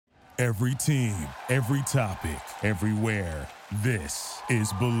Every team, every topic, everywhere. This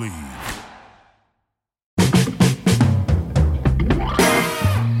is Believe.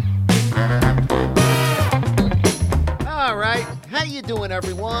 All right, how you doing,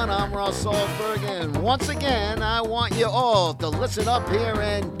 everyone? I'm Ross Salzberg, and once again, I want you all to listen up here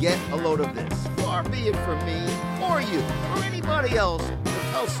and get a load of this. Far be it from me, or you, or anybody else, to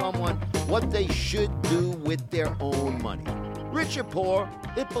tell someone what they should do with their own money. Rich or poor,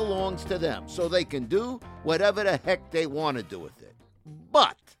 it belongs to them, so they can do whatever the heck they want to do with it.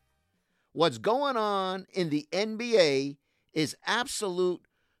 But what's going on in the NBA is absolute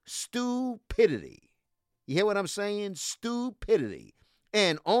stupidity. You hear what I'm saying? Stupidity.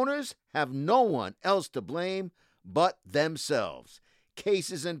 And owners have no one else to blame but themselves.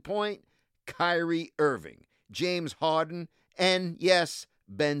 Cases in point, Kyrie Irving, James Harden, and yes,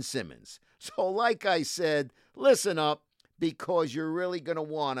 Ben Simmons. So like I said, listen up, because you're really going to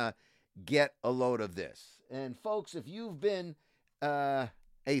want to get a load of this. And folks, if you've been a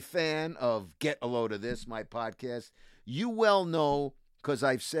fan of Get a Load of This, my podcast, you well know, because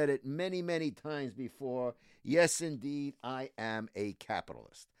I've said it many, many times before, yes, indeed, I am a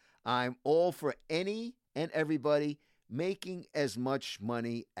capitalist. I'm all for any and everybody making as much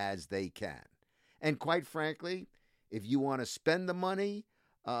money as they can. And quite frankly, if you want to spend the money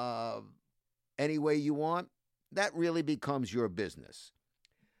any way you want, that really becomes your business.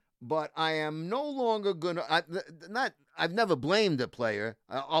 But I am no longer going to, I've never blamed a player.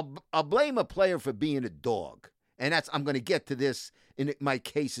 I'll blame a player for being a dog. And I'm going to get to this in my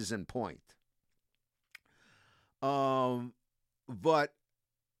cases in point. But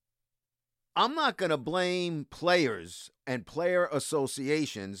I'm not going to blame players and player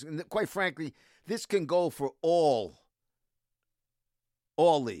associations. And quite frankly, this can go for all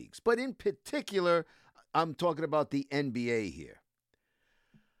leagues. But in particular, I'm talking about the NBA here.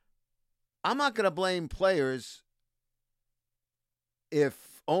 I'm not going to blame players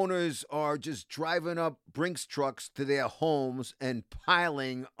if owners are just driving up Brinks trucks to their homes and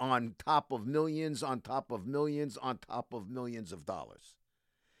piling on top of millions, on top of millions, on top of millions of dollars.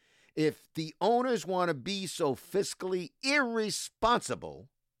 If the owners want to be so fiscally irresponsible,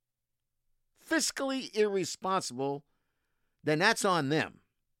 then that's on them.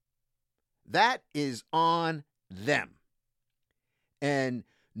 That is on them. And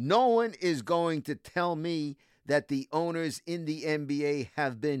no one is going to tell me that the owners in the NBA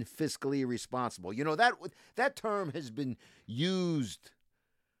have been fiscally responsible. You know, that term has been used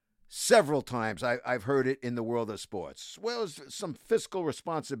several times. I've heard it in the world of sports. Well, it's some fiscal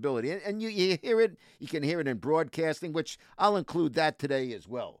responsibility. And you hear it, you can hear it in broadcasting, which I'll include that today as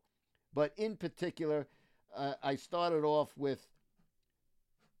well. But in particular, I started off with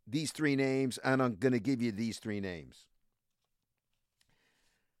these three names, and I'm going to give you these three names.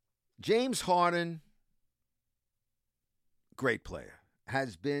 James Harden, great player,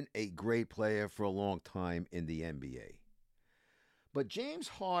 has been a great player for a long time in the NBA. But James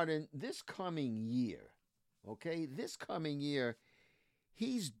Harden, this coming year,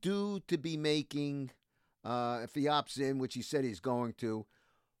 he's due to be making, if he opts in, which he said he's going to,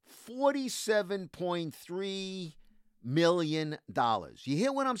 $47.3 million. You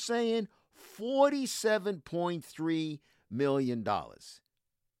hear what I'm saying? $47.3 million.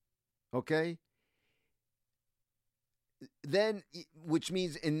 Okay? Then, which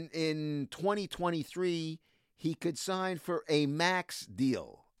means in 2023, he could sign for a max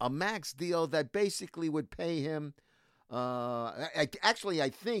deal. A max deal that basically would pay him, I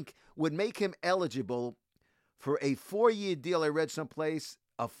think would make him eligible for a 4-year deal. I read someplace,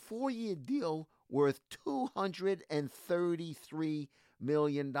 a 4-year deal worth $233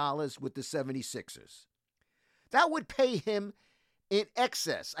 million with the 76ers. That would pay him in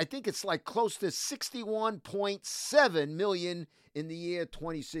excess. I think it's like close to $61.7 million in the year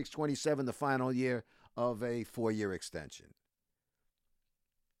 26-27, the final year of a 4-year extension.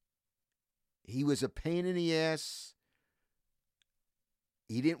 He was a pain in the ass.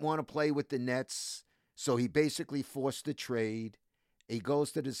 He didn't want to play with the Nets, so he basically forced the trade. He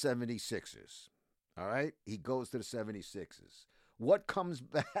goes to the 76ers. All right? He goes to the 76ers. What comes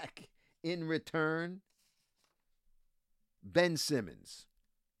back in return? Ben Simmons,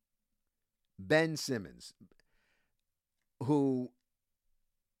 who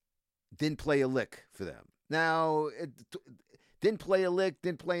didn't play a lick for them. Now, didn't play a lick,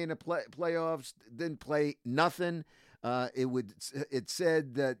 didn't play in the playoffs, didn't play nothing. It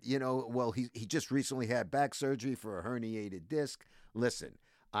said that, he just recently had back surgery for a herniated disc. Listen,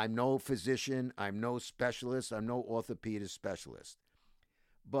 I'm no physician, I'm no specialist, I'm no orthopedic specialist.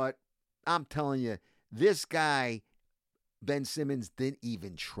 But I'm telling you, this guy Ben Simmons didn't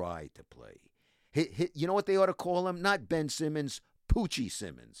even try to play. You know what they ought to call him? Not Ben Simmons, Poochie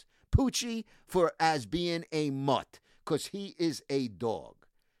Simmons. Poochie for as being a mutt, because he is a dog.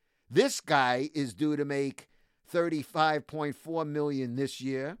 This guy is due to make $35.4 million this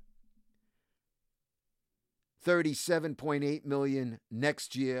year, $37.8 million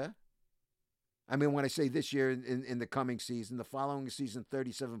next year. I mean, when I say this year, in the coming season, the following season,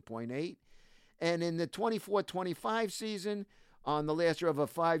 37.8. And in the 24-25 season, on the last year of a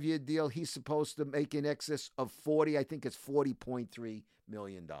 5-year deal, he's supposed to make in excess of 40. I think it's $40.3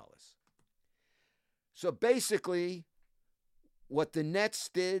 million. So basically, what the Nets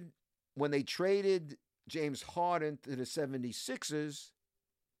did when they traded James Harden to the 76ers,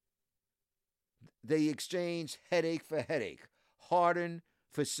 they exchanged headache for headache. Harden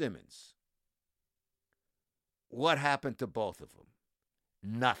for Simmons. What happened to both of them?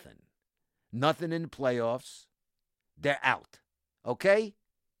 Nothing. Nothing in the playoffs. They're out. Okay?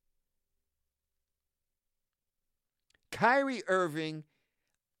 Kyrie Irving,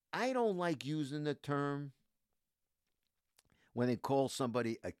 I don't like using the term when they call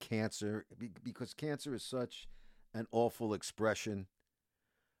somebody a cancer, because cancer is such an awful expression.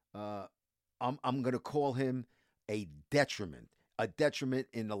 I'm going to call him a detriment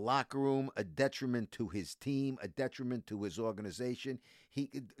in the locker room, a detriment to his team, a detriment to his organization.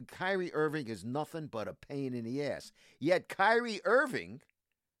 Kyrie Irving is nothing but a pain in the ass. Yet Kyrie Irving,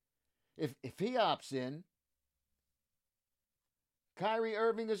 if he opts in, Kyrie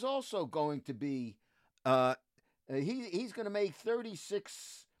Irving is also going to be he's going to make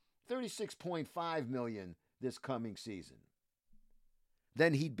 $36.5 million this coming season.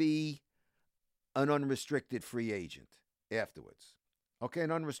 Then he'd be an unrestricted free agent afterwards. Okay,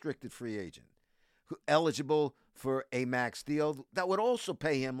 an unrestricted free agent eligible for a max deal that would also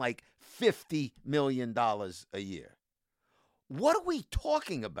pay him like $50 million a year. What are we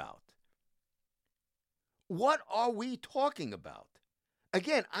talking about? What are we talking about?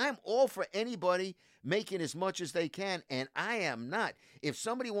 Again, I'm all for anybody making as much as they can, and I am not. If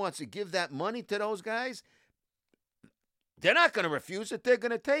somebody wants to give that money to those guys, they're not going to refuse it. They're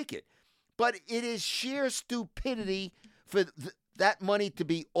going to take it. But it is sheer stupidity for that money to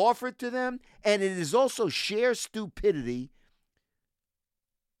be offered to them, and it is also sheer stupidity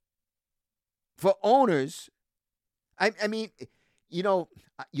for owners. I mean, you know,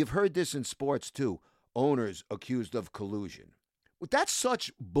 you've heard this in sports too. Owners accused of collusion. That's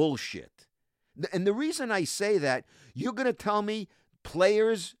such bullshit. And the reason I say that, you're going to tell me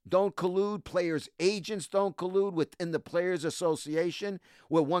players don't collude, players' agents don't collude within the Players Association,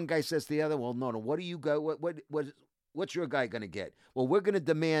 where one guy says to the other, well, no, what do you go? What's your guy going to get? Well, we're going to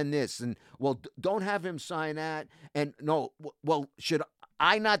demand this, and well, don't have him sign that, and no, well, should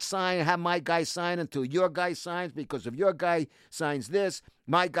I not have my guy sign until your guy signs? Because if your guy signs this,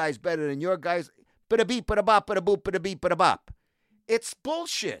 my guy's better than your guy's. Bada-beep, bada-bop, bada-boop, bada-beep, bada-bop. It's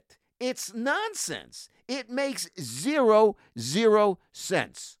bullshit. It's nonsense. It makes zero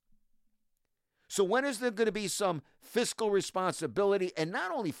sense. So when is there going to be some fiscal responsibility, and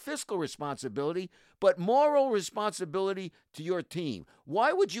not only fiscal responsibility, but moral responsibility to your team?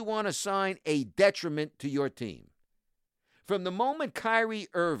 Why would you want to sign a detriment to your team? From the moment Kyrie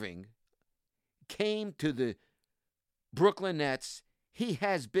Irving came to the Brooklyn Nets, he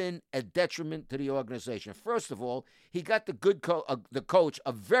has been a detriment to the organization. First of all, he got the coach,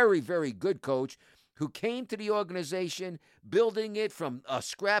 a very, very good coach, who came to the organization, building it from a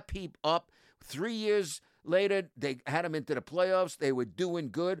scrap heap up. 3 years later, they had him into the playoffs. They were doing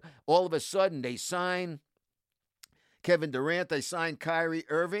good. All of a sudden, they signed Kevin Durant. They signed Kyrie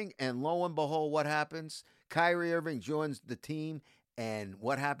Irving. And lo and behold, what happens? Kyrie Irving joins the team. And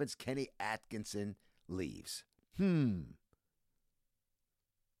what happens? Kenny Atkinson leaves.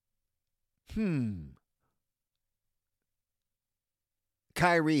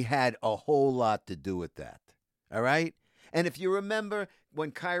 Kyrie had a whole lot to do with that. All right? And if you remember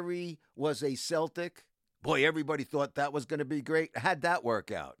when Kyrie was a Celtic, boy, everybody thought that was going to be great. How'd that work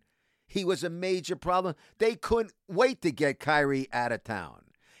out? He was a major problem. They couldn't wait to get Kyrie out of town.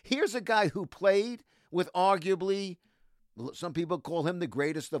 Here's a guy who played with arguably, some people call him the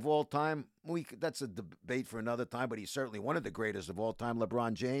greatest of all time. That's a debate for another time, but he's certainly one of the greatest of all time,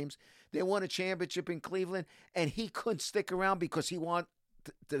 LeBron James. They won a championship in Cleveland, and he couldn't stick around because he wanted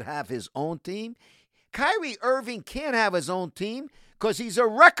to have his own team. Kyrie Irving can't have his own team because he's a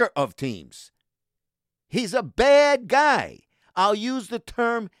wrecker of teams. He's a bad guy. I'll use the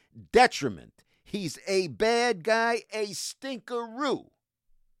term detriment. He's a bad guy, a stinkeroo.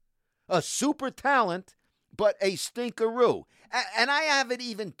 A super talent, but a stinkeroo. And I haven't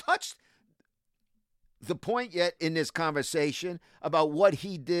even touched the point yet in this conversation about what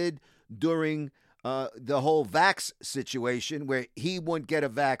he did during the whole vax situation where he wouldn't get a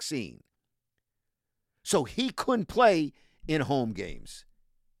vaccine. So he couldn't play in home games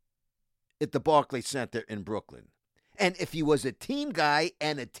at the Barclays Center in Brooklyn. And if he was a team guy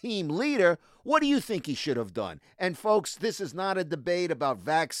and a team leader, what do you think he should have done? And folks, this is not a debate about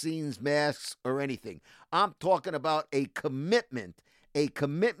vaccines, masks, or anything. I'm talking about a commitment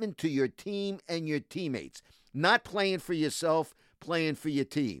to your team and your teammates. Not playing for yourself, playing for your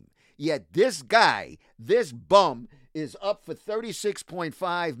team. Yet this guy, this bum, is up for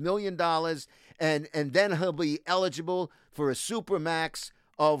 $36.5 million, and then he'll be eligible for a supermax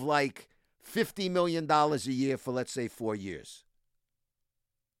of like $50 million a year for, let's say, 4 years.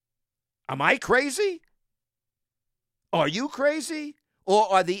 Am I crazy? Are you crazy?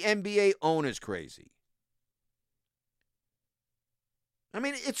 Or are the NBA owners crazy? I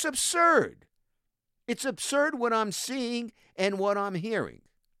mean, it's absurd. It's absurd what I'm seeing and what I'm hearing.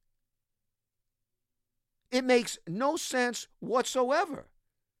 It makes no sense whatsoever.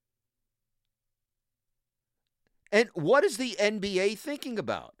 And what is the NBA thinking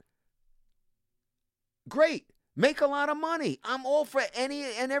about? Great. Make a lot of money. I'm all for any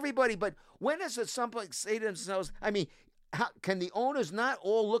and everybody. But when does it somebody say to themselves, I mean, how, can the owners not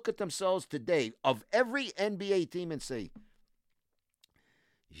all look at themselves today of every NBA team and say,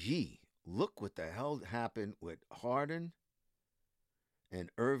 gee, look what the hell happened with Harden and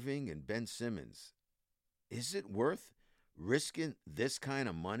Irving and Ben Simmons. Is it worth risking this kind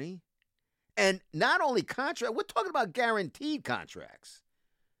of money? And not only contract, we're talking about guaranteed contracts.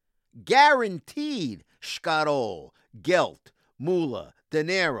 Guaranteed shkarol, gelt, moolah,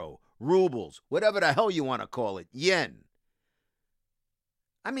 dinero, rubles, whatever the hell you want to call it, yen.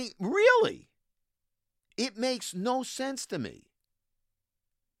 I mean, really? It makes no sense to me.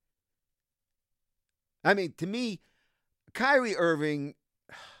 I mean, to me, Kyrie Irving,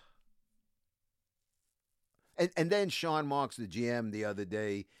 and then Sean Marks, the GM, the other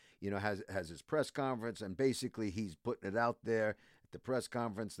day, has his press conference, and basically he's putting it out there at the press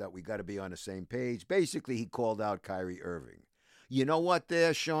conference that we got to be on the same page. Basically, he called out Kyrie Irving. You know what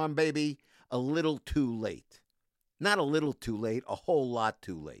there, Sean, baby? A little too late. Not a little too late, a whole lot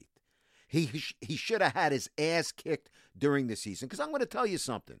too late. He should have had his ass kicked during the season, because I'm going to tell you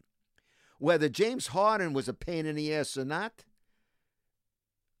something. Whether James Harden was a pain in the ass or not,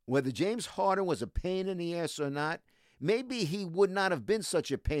 maybe he would not have been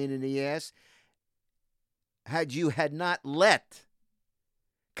such a pain in the ass had you had not let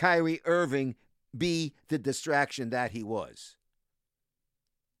Kyrie Irving be the distraction that he was.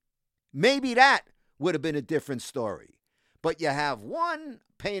 Maybe that would have been a different story. But you have one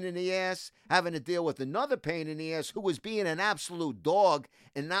pain in the ass having to deal with another pain in the ass who was being an absolute dog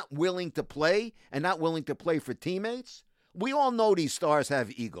and not willing to play for teammates. We all know these stars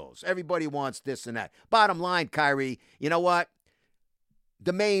have egos. Everybody wants this and that. Bottom line, Kyrie, you know what?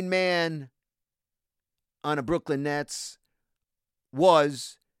 The main man on the Brooklyn Nets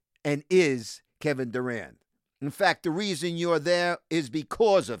was and is Kevin Durant. In fact, the reason you're there is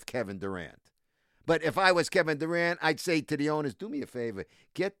because of Kevin Durant. But if I was Kevin Durant, I'd say to the owners, do me a favor,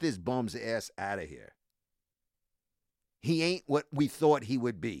 get this bum's ass out of here. He ain't what we thought he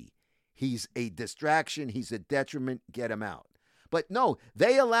would be. He's a distraction. He's a detriment. Get him out. But no,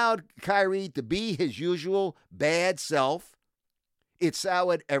 they allowed Kyrie to be his usual bad self. It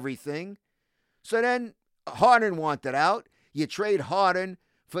soured everything. So then Harden wanted out. You trade Harden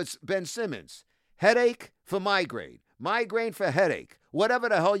for Ben Simmons. Headache for migraine. Migraine for headache. Whatever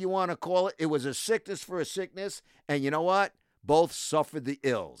the hell you want to call it. It was a sickness for a sickness. And you know what? Both suffered the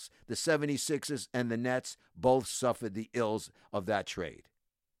ills. The 76ers and the Nets both suffered the ills of that trade.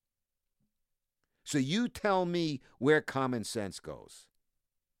 So you tell me where common sense goes.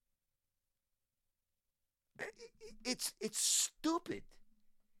 It's stupid.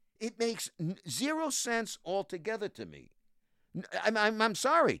 It makes zero sense altogether to me. I'm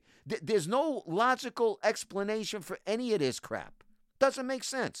sorry. There's no logical explanation for any of this crap. Doesn't make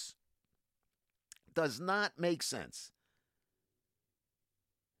sense. Does not make sense.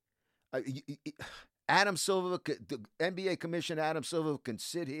 Adam Silver, the NBA Commissioner Adam Silver, can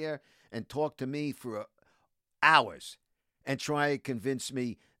sit here and talk to me for hours and try and convince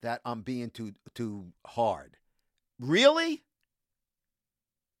me that I'm being too hard. Really?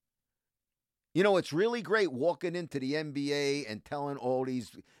 You know, it's really great walking into the NBA and telling all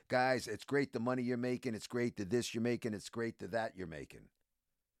these guys, it's great the money you're making, it's great the this you're making, it's great the that you're making.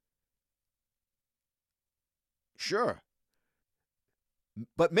 Sure.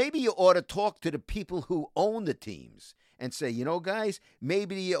 But maybe you ought to talk to the people who own the teams and say, you know, guys,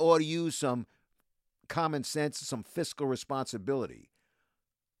 maybe you ought to use some common sense, some fiscal responsibility.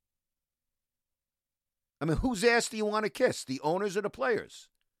 I mean, whose ass do you want to kiss? The owners or the players?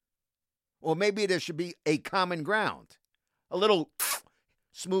 Or maybe there should be a common ground. A little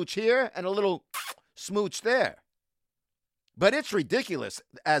smooch here and a little smooch there. But it's ridiculous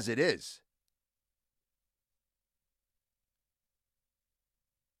as it is.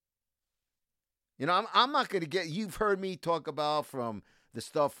 You know, I'm not going to get. You've heard me talk about from the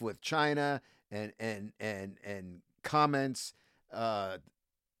stuff with China and comments,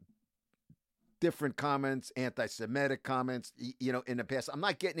 different comments, anti-Semitic comments. You know, in the past, I'm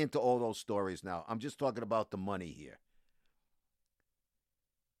not getting into all those stories now. I'm just talking about the money here.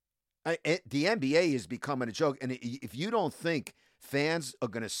 The NBA is becoming a joke, and if you don't think fans are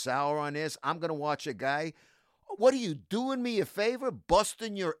going to sour on this, I'm going to watch a guy. What are you doing me a favor,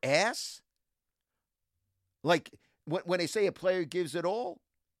 busting your ass? Like, when they say a player gives it all,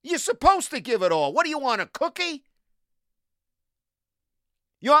 you're supposed to give it all. What do you want, a cookie?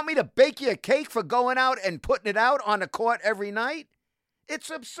 You want me to bake you a cake for going out and putting it out on the court every night? It's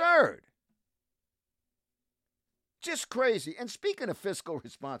absurd. Just crazy. And speaking of fiscal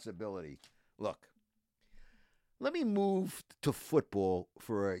responsibility, look, let me move to football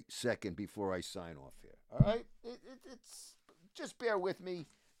for a second before I sign off here. All right? It's just bear with me.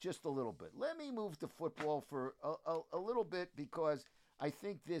 Just a little bit. Let me move to football for a little bit because I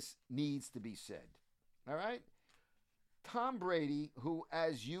think this needs to be said. All right? Tom Brady, who,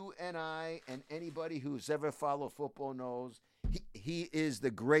 as you and I and anybody who's ever followed football knows, he is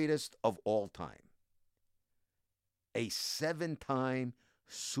the greatest of all time. A 7-time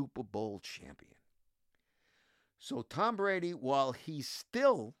Super Bowl champion. So Tom Brady, while he's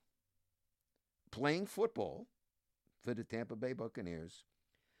still playing football for the Tampa Bay Buccaneers,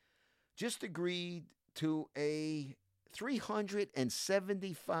 just agreed to a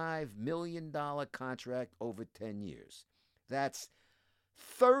 $375 million contract over 10 years. That's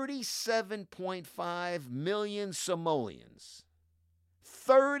 37.5 million simoleons.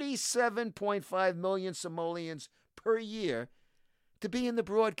 37.5 million simoleons per year to be in the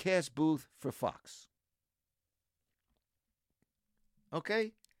broadcast booth for Fox.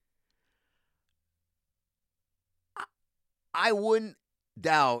 Okay? I wouldn't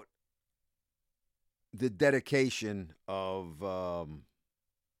doubt the dedication of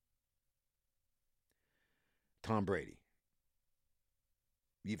Tom Brady.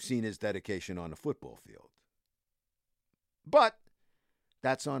 You've seen his dedication on the football field. But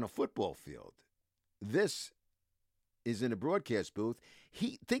that's on a football field. This is in a broadcast booth.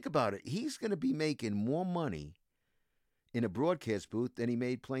 Think about it. He's going to be making more money in a broadcast booth than he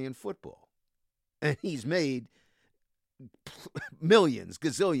made playing football. And he's made millions,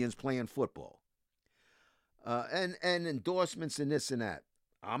 gazillions playing football. And endorsements and this and that.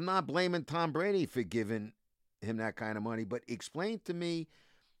 I'm not blaming Tom Brady for giving him that kind of money, but explain to me.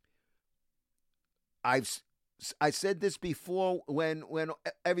 I said this before when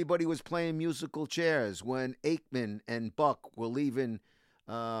everybody was playing musical chairs, when Aikman and Buck were leaving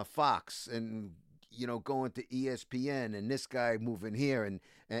Fox and going to ESPN, and this guy moving here,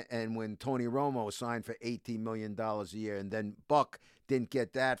 and when Tony Romo signed for $18 million a year, and then Buck didn't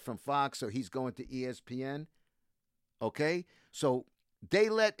get that from Fox, so he's going to ESPN. Okay, so they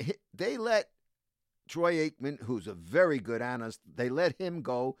let Troy Aikman, who's a very good analyst, they let him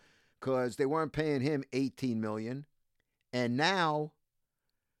go because they weren't paying him $18 million, and now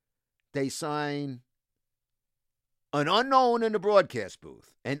they sign an unknown in the broadcast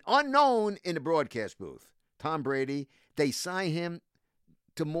booth, Tom Brady. They sign him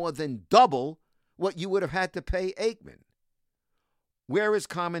to more than double what you would have had to pay Aikman. Where is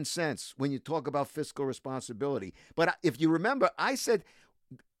common sense when you talk about fiscal responsibility? But if you remember, I said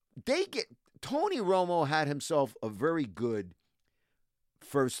Tony Romo had himself a very good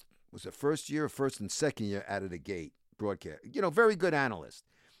first and second year out of the gate broadcast. Very good analyst.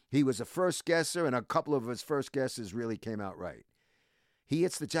 He was a first guesser, and a couple of his first guesses really came out right. He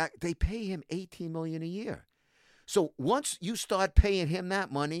hits the jack. They pay him $18 million a year. So once you start paying him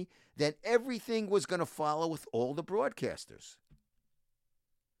that money, then everything was going to follow with all the broadcasters.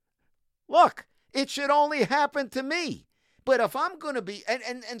 Look, it should only happen to me. But if I'm going to be,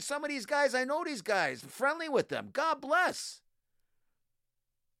 and some of these guys, I know these guys, friendly with them. God bless.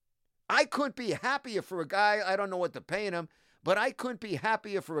 I couldn't be happier for a guy, I don't know what they're paying him, but I couldn't be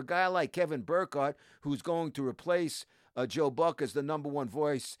happier for a guy like Kevin Burkhardt, who's going to replace Joe Buck as the number one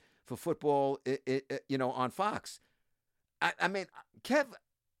voice for football, on Fox. I mean, Kevin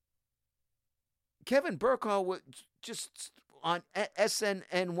Burkhardt would just on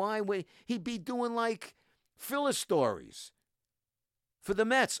SNNY, he'd be doing like Phyllis stories. for the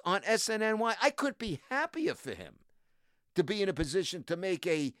Mets on SNNY. I couldn't be happier for him to be in a position to make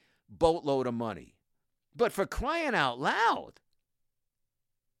a boatload of money. But for crying out loud,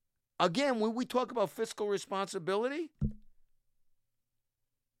 again, when we talk about fiscal responsibility,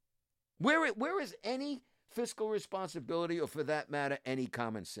 where is any fiscal responsibility, or for that matter, any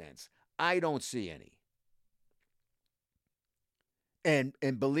common sense? I don't see any.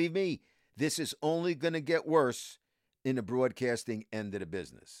 And believe me, this is only going to get worse in the broadcasting end of the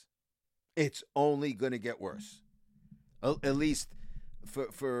business. It's only going to get worse. At least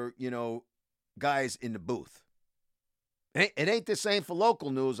for guys in the booth. It ain't the same for local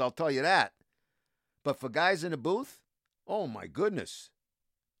news, I'll tell you that. But for guys in the booth, oh my goodness.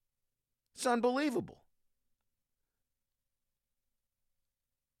 It's unbelievable.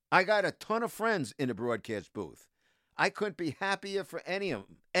 I got a ton of friends in the broadcast booth. I couldn't be happier for any of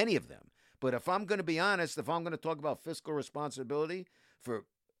them. But if I'm going to be honest, if I'm going to talk about fiscal responsibility for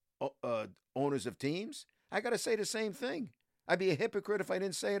owners of teams, I got to say the same thing. I'd be a hypocrite if I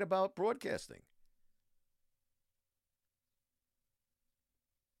didn't say it about broadcasting.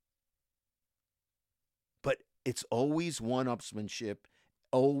 But it's always one-upsmanship,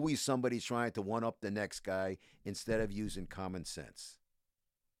 always somebody trying to one-up the next guy instead of using common sense.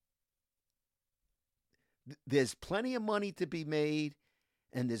 There's plenty of money to be made,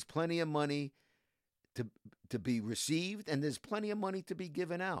 and there's plenty of money to be received, and there's plenty of money to be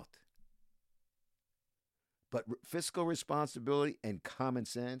given out. But fiscal responsibility and common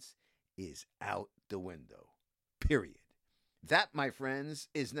sense is out the window, period. That, my friends,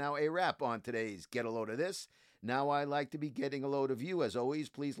 is now a wrap on today's Get a Load of This. Now I'd like to be getting a load of you. As always,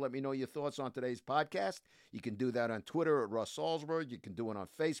 please let me know your thoughts on today's podcast. You can do that on Twitter at Russ Salzberg. You can do it on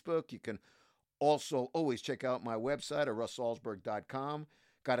Facebook. You can also always check out my website at russsalzberg.com.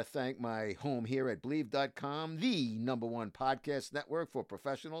 Got to thank my home here at Believe.com, the #1 podcast network for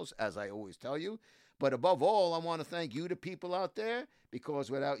professionals, as I always tell you. But above all, I want to thank you, the people out there,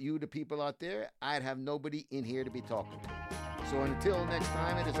 because without you, the people out there, I'd have nobody in here to be talking to. So until next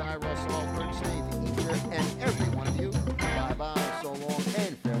time, it is I, Russ Salzberg, saying to each and every one of you, bye-bye, so long,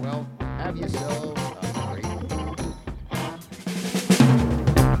 and farewell. Have yourselves a great week.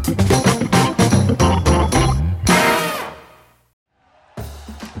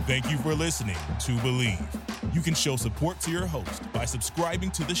 Thank you for listening to Believe. You can show support to your host by subscribing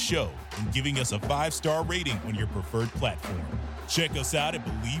to the show and giving us a 5-star rating on your preferred platform. Check us out at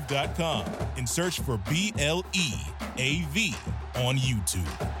Believe.com and search for BLEAV on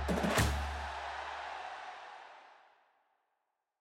YouTube.